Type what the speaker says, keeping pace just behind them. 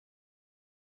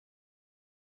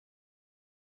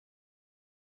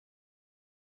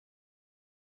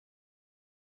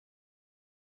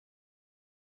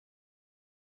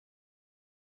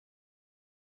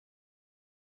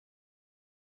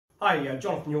Hi,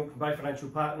 Jonathan York from Bay Financial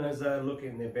Partners, looking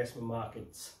at the investment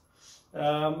markets.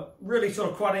 Really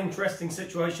sort of quite an interesting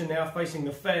situation now facing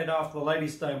the Fed after the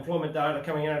latest employment data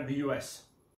coming out of the US.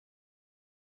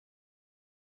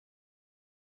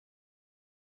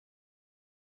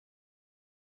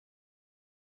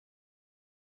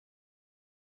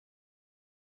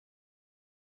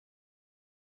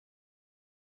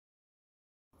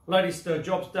 Latest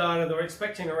jobs data, they're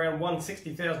expecting around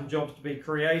 160,000 jobs to be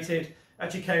created.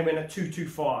 Actually came in at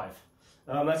 225.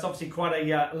 That's obviously quite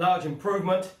a large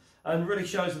improvement and really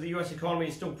shows that the US economy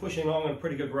is still pushing along at a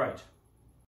pretty good rate.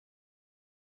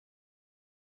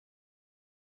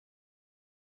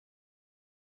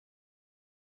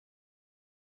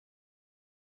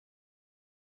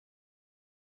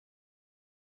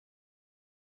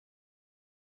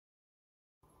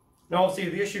 Now,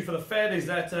 obviously, the issue for the Fed is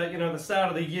that, the start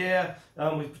of the year,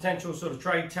 with potential sort of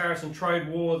trade tariffs and trade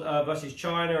war versus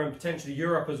China and potentially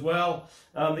Europe as well,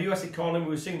 the US economy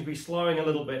was seen to be slowing a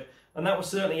little bit. And that was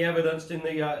certainly evidenced in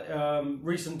the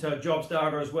recent jobs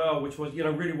data as well, which was,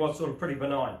 really was sort of pretty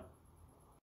benign.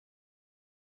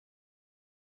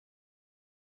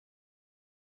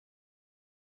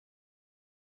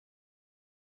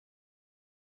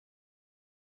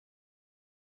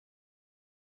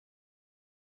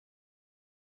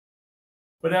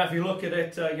 But now if you look at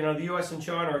it, the US and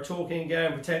China are talking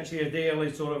again, potentially a deal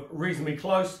is sort of reasonably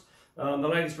close. The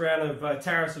latest round of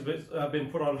tariffs have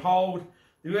been put on hold.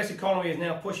 The US economy is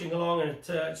now pushing along at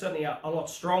certainly a lot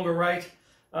stronger rate.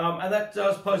 And that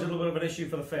does pose a little bit of an issue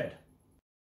for the Fed.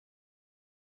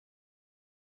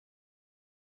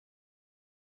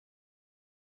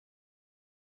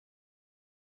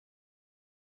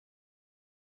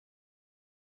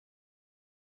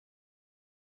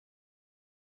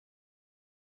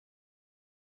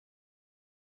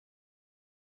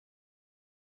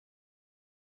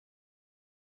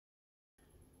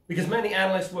 Because many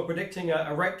analysts were predicting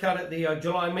a rate cut at the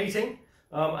July meeting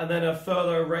and then a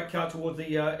further rate cut towards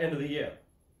the end of the year.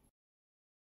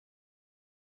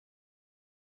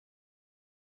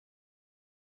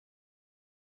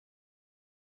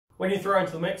 When you throw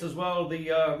into the mix as well,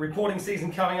 the reporting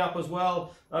season coming up as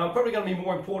well, probably going to be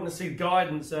more important to see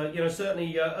guidance.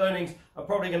 Certainly earnings are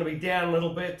probably going to be down a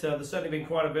little bit. There's certainly been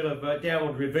quite a bit of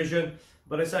downward revision.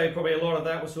 But I say probably a lot of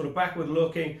that was sort of backward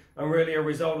looking and really a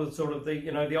result of sort of the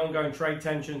ongoing trade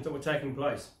tensions that were taking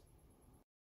place.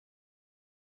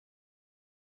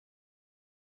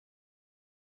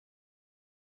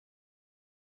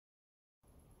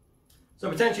 So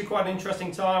potentially quite an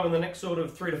interesting time in the next sort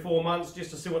of 3 to 4 months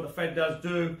just to see what the Fed does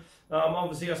do.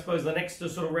 Obviously, I suppose the next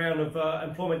sort of round of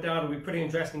employment data will be pretty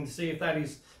interesting to see if that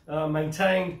is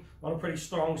maintained on a pretty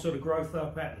strong sort of growth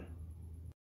pattern.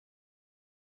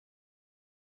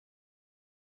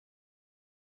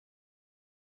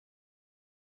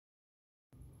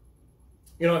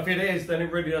 If it is, then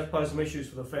it really does pose some issues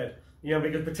for the Fed.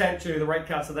 Because potentially the rate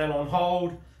cuts are then on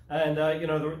hold, and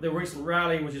the recent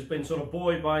rally, which has been sort of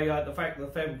buoyed by the fact that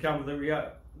the Fed would come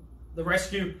to the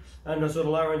rescue and the sort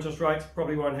of lower interest rates,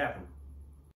 probably won't happen.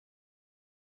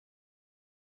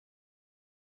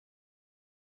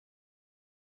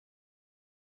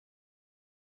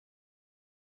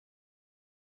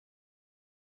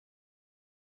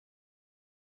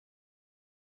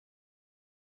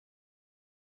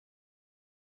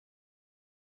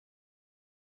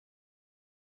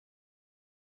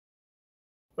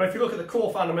 But if you look at the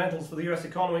core fundamentals for the US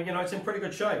economy, it's in pretty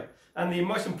good shape. And the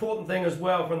most important thing as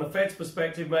well from the Fed's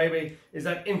perspective maybe is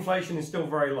that inflation is still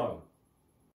very low.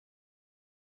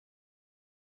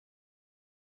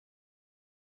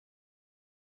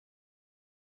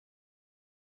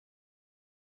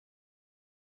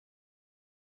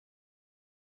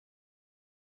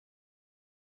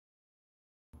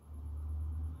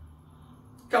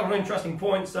 A couple of interesting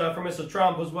points from Mr.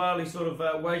 Trump as well. He's sort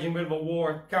of waging a bit of a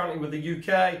war currently with the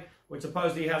UK, which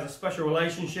supposedly he has a special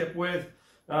relationship with.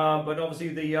 But obviously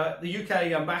the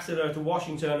UK ambassador to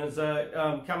Washington has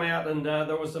come out, and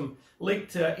there was some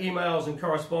leaked emails and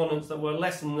correspondence that were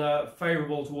less than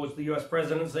favourable towards the US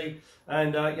presidency.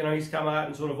 And, he's come out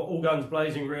and sort of all guns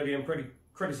blazing really and pretty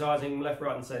criticising left,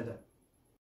 right and centre.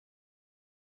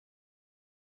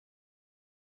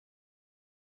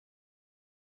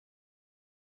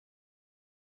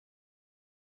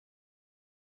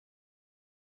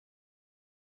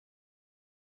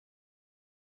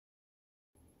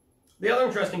 The other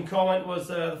interesting comment was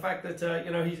the fact that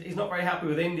he's not very happy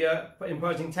with India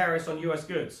imposing tariffs on US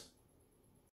goods.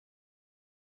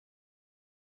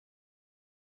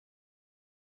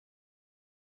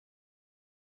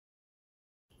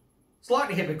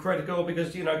 slightly hypocritical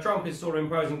because, you know, Trump is sort of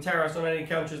imposing tariffs on any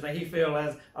countries that he feels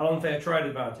has an unfair trade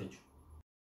advantage.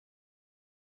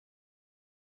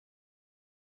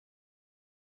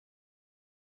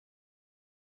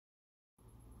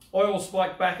 Oil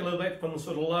spiked back a little bit from the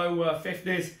sort of low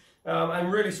 50s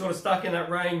and really sort of stuck in that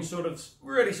range,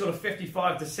 really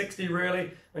 55 to 60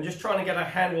 really, and just trying to get a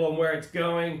handle on where it's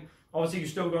going. Obviously, you've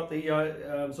still got the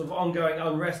sort of ongoing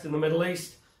unrest in the Middle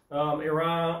East.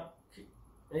 Iran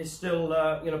is still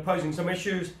posing some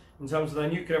issues in terms of their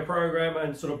nuclear program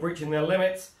and sort of breaching their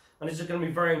limits, and it's just going to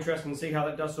be very interesting to see how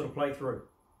that does sort of play through.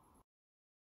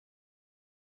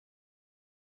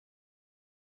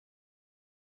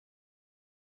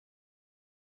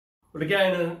 But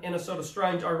again, in a sort of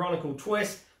strange, ironical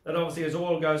twist, that obviously as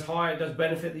oil goes high, it does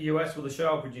benefit the US with the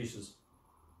shale producers.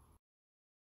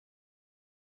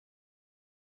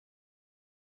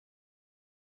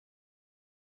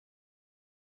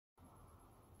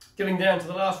 Getting down to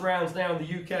the last rounds now in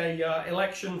the UK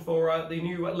election for the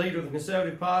new leader of the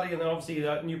Conservative Party, and then obviously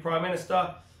the new Prime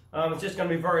Minister. It's just going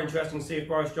to be very interesting to see if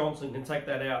Boris Johnson can take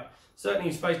that out.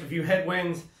 Certainly he's faced a few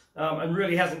headwinds and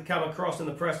really hasn't come across in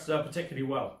the press particularly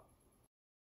well.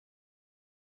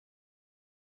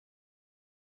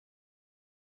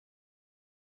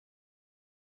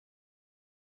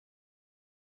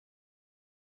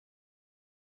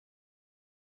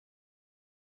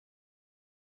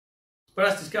 But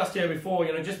as discussed here before,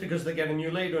 you know, just because they get a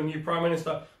new leader, a new Prime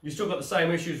Minister, you've still got the same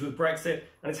issues with Brexit,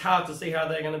 and it's hard to see how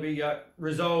they're going to be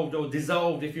resolved or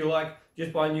dissolved, if you like,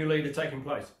 just by a new leader taking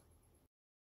place.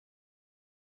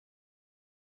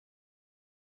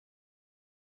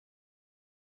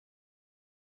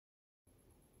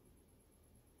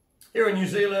 Here in New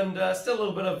Zealand, still a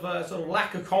little bit of sort of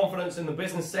lack of confidence in the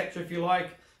business sector, if you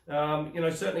like. You know,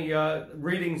 certainly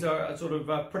readings are sort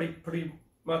of pretty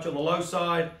much on the low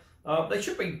side. They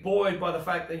should be buoyed by the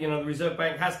fact that, you know, the Reserve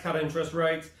Bank has cut interest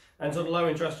rates, and sort of low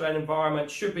interest rate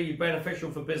environment should be beneficial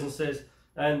for businesses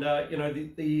and you know,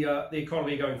 the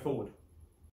economy going forward.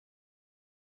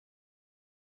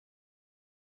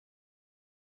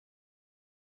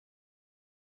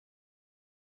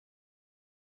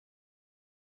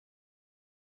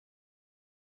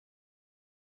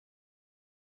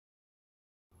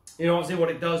 You know, obviously what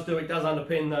it does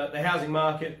underpin the housing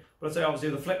market, but I'd say obviously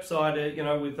the flip side, you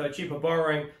know, with cheaper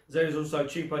borrowing, there's also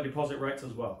cheaper deposit rates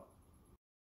as well.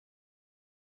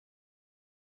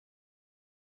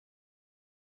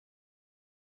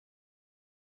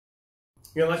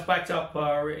 You know, that's backed up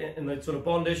in the sort of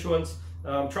bond issuance.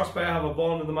 Trustbear have a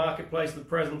bond in the marketplace at the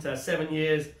present, 7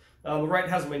 years. The rate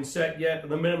hasn't been set yet,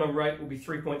 but the minimum rate will be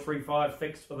 3.35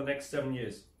 fixed for the next 7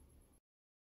 years.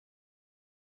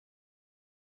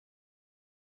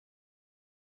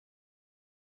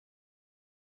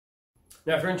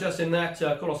 Now, if you're interested in that,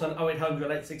 call us on 0800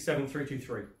 867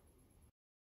 323.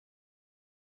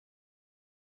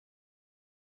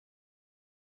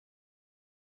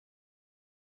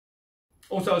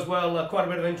 Also as well, quite a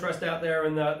bit of interest out there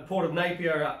in the Port of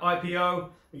Napier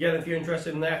IPO. Again, if you're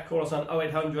interested in that, call us on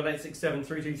 0800 867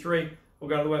 323 or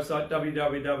go to the website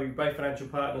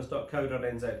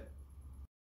www.bayfinancialpartners.co.nz.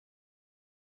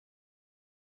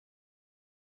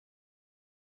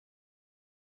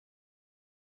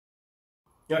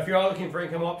 You know, if you are looking for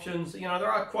income options, you know, there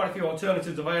are quite a few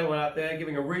alternatives available out there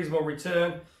giving a reasonable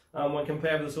return when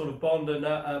compared with the sort of bond and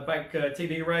bank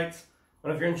TD rates.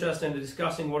 And if you're interested in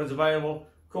discussing what is available,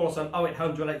 call us on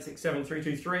 0800 867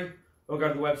 323 or go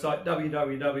to the website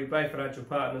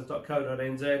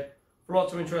www.bayfinancialpartners.co.nz for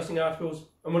lots of interesting articles,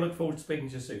 and we look forward to speaking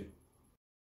to you soon.